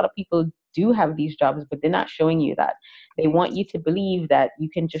think a lot of people do have these jobs, but they're not showing you that. They want you to believe that you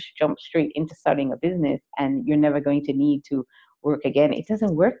can just jump straight into starting a business and you're never going to need to work again. It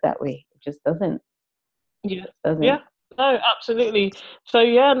doesn't work that way. It just doesn't. Yeah, Doesn't. yeah, no, absolutely. So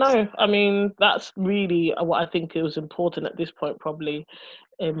yeah, no, I mean that's really what I think it was important at this point, probably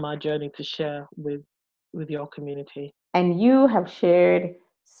in my journey to share with your community. And you have shared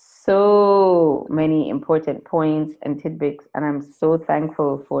so many important points and tidbits. And I'm so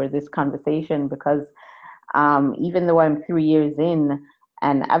thankful for this conversation because even though I'm 3 years in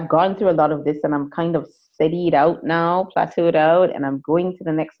and I've gone through a lot of this and I'm kind of steadied out now, plateaued out, and I'm going to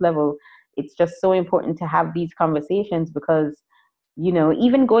the next level, it's just so important to have these conversations because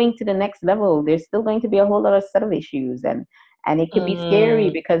even going to the next level, there's still going to be a whole lot of set of issues, and it can be scary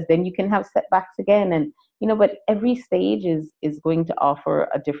Mm, because then you can have setbacks again, and but every stage is going to offer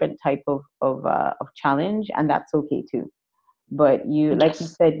a different type of challenge, and that's okay too. But like you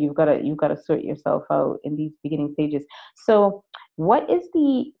yes. said, you've got to sort yourself out in these beginning stages. So what is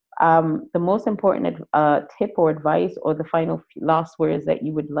the most important tip or advice or the final last words that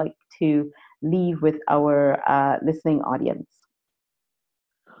you would like to leave with our listening audience?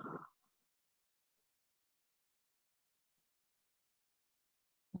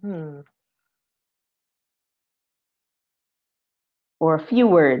 Or a few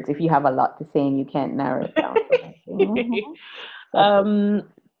words if you have a lot to say and you can't narrow it down. um,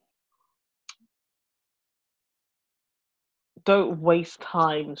 don't waste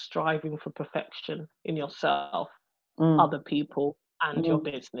time striving for perfection in yourself, other people, and your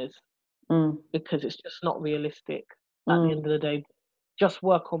business, because it's just not realistic. At the end of the day, just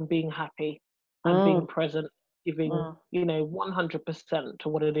work on being happy and being present, giving 100% to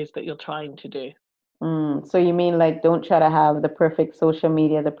what it is that you're trying to do. So you mean like don't try to have the perfect social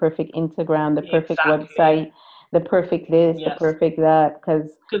media, the perfect Instagram, the perfect website, the perfect this, the perfect that,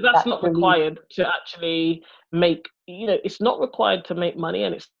 because that's not required to actually make, it's not required to make money,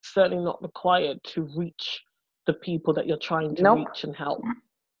 and it's certainly not required to reach the people that you're trying to reach and help.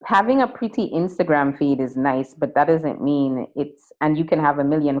 Having a pretty Instagram feed is nice, but that doesn't mean and you can have 1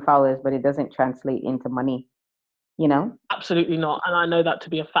 million followers, but it doesn't translate into money. Absolutely not. And I know that to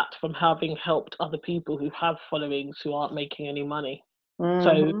be a fact from having helped other people who have followings who aren't making any money.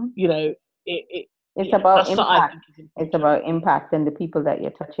 So, it's about impact. It's about impact and the people that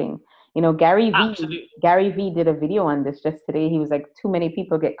you're touching. Gary V did a video on this just today. He was like, too many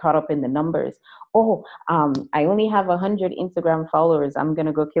people get caught up in the numbers. Oh, I only have 100 Instagram followers. I'm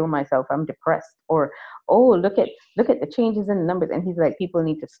gonna go kill myself. I'm depressed. Or, oh, look at the changes in the numbers. And he's like, people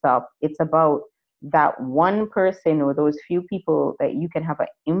need to stop. It's about that one person or those few people that you can have an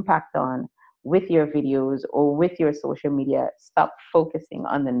impact on with your videos or with your social media. Stop focusing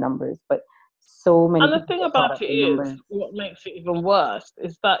on the numbers. But so many. And the thing about it is, what makes it even worse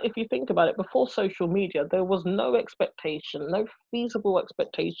is that if you think about it, before social media, there was no expectation, no feasible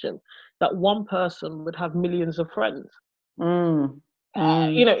expectation that one person would have millions of friends.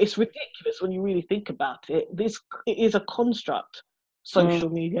 It's ridiculous when you really think about it. It is a construct. Social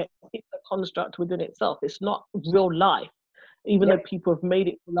media is a construct within itself. It's not real life, even though people have made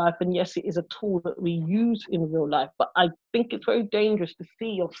it for life. And yes, it is a tool that we use in real life. But I think it's very dangerous to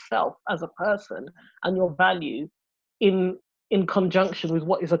see yourself as a person and your value in conjunction with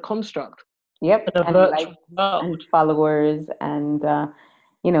what is a construct. Yep, and followers, and I've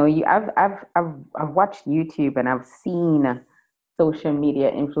watched YouTube and I've seen social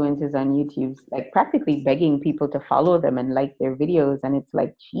media influencers on YouTube like practically begging people to follow them and like their videos, and it's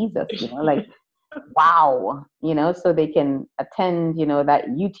like Jesus, like wow, so they can attend, that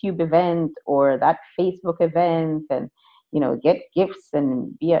YouTube event or that Facebook event and get gifts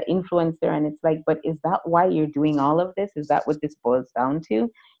and be an influencer. And it's like, but is that why you're doing all of this? Is that what this boils down to?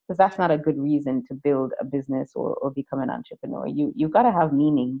 Because that's not a good reason to build a business or become an entrepreneur. You gotta have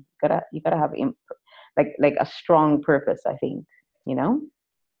meaning. You gotta have like a strong purpose, I think. Yeah.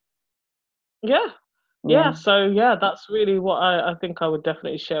 So yeah, that's really what I think I would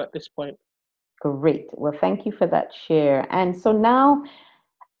definitely share at this point. Great. Well, thank you for that share. And so now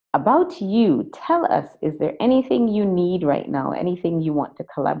about you, tell us, is there anything you need right now? Anything you want to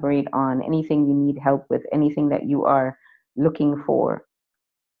collaborate on? Anything you need help with? Anything that you are looking for?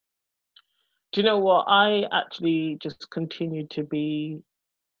 Do you know what? I actually just continue to be,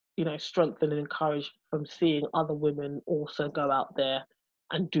 strengthened and encouraged from seeing other women also go out there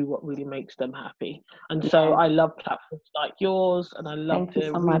and do what really makes them happy. And so I love platforms like yours, and I love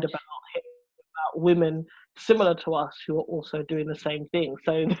to read about women similar to us who are also doing the same thing.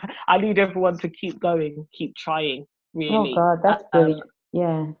 So I need everyone to keep going, keep trying, really. Oh God, that's brilliant.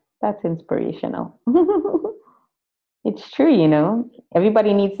 Yeah, that's inspirational. It's true,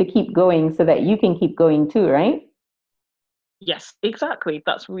 everybody needs to keep going so that you can keep going too, right? Yes, exactly.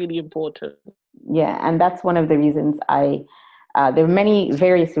 That's really important. Yeah, and that's one of the reasons there are many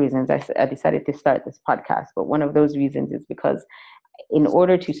various reasons I decided to start this podcast, but one of those reasons is because in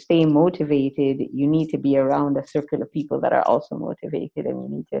order to stay motivated, you need to be around a circle of people that are also motivated,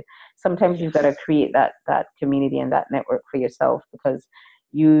 and sometimes you've got to create that community and that network for yourself, because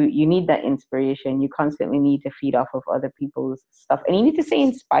you need that inspiration. You constantly need to feed off of other people's stuff, and you need to stay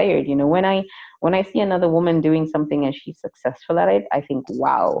inspired. When I see another woman doing something and she's successful at it, I think,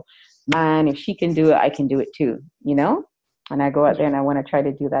 wow, man, if she can do it, I can do it too. And I go out there and I want to try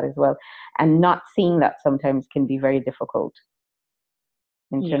to do that as well. And not seeing that sometimes can be very difficult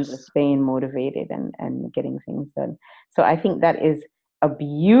in terms of staying motivated and getting things done. So I think that is a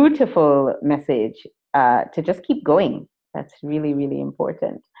beautiful message to just keep going. That's really, really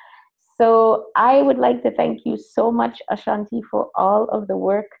important. So I would like to thank you so much, Ashanti, for all of the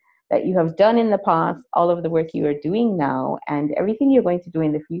work that you have done in the past, all of the work you are doing now, and everything you're going to do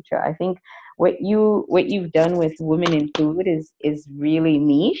in the future. I think what you've done with Women in Food is really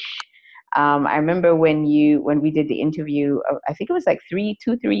niche. I remember when we did the interview, I think it was like 3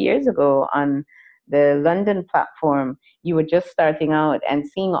 years ago on the London platform. You were just starting out and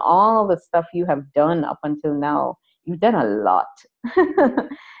seeing all the stuff you have done up until now. You've done a lot.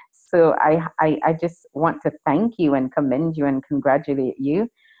 So I just want to thank you and commend you and congratulate you.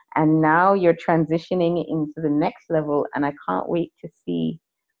 And now you're transitioning into the next level, and I can't wait to see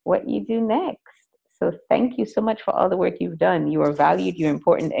what you do next. So thank you so much for all the work you've done. You are valued, you're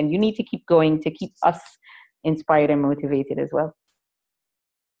important, and you need to keep going to keep us inspired and motivated as well.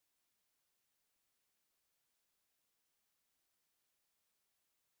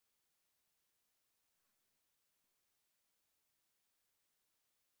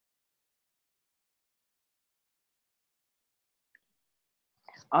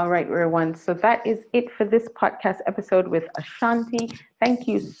 All right, everyone. So that is it for this podcast episode with Ashanti. Thank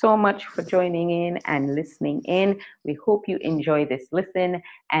you so much for joining in and listening in. We hope you enjoy this listen.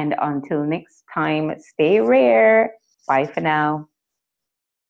 And until next time, stay rare. Bye for now.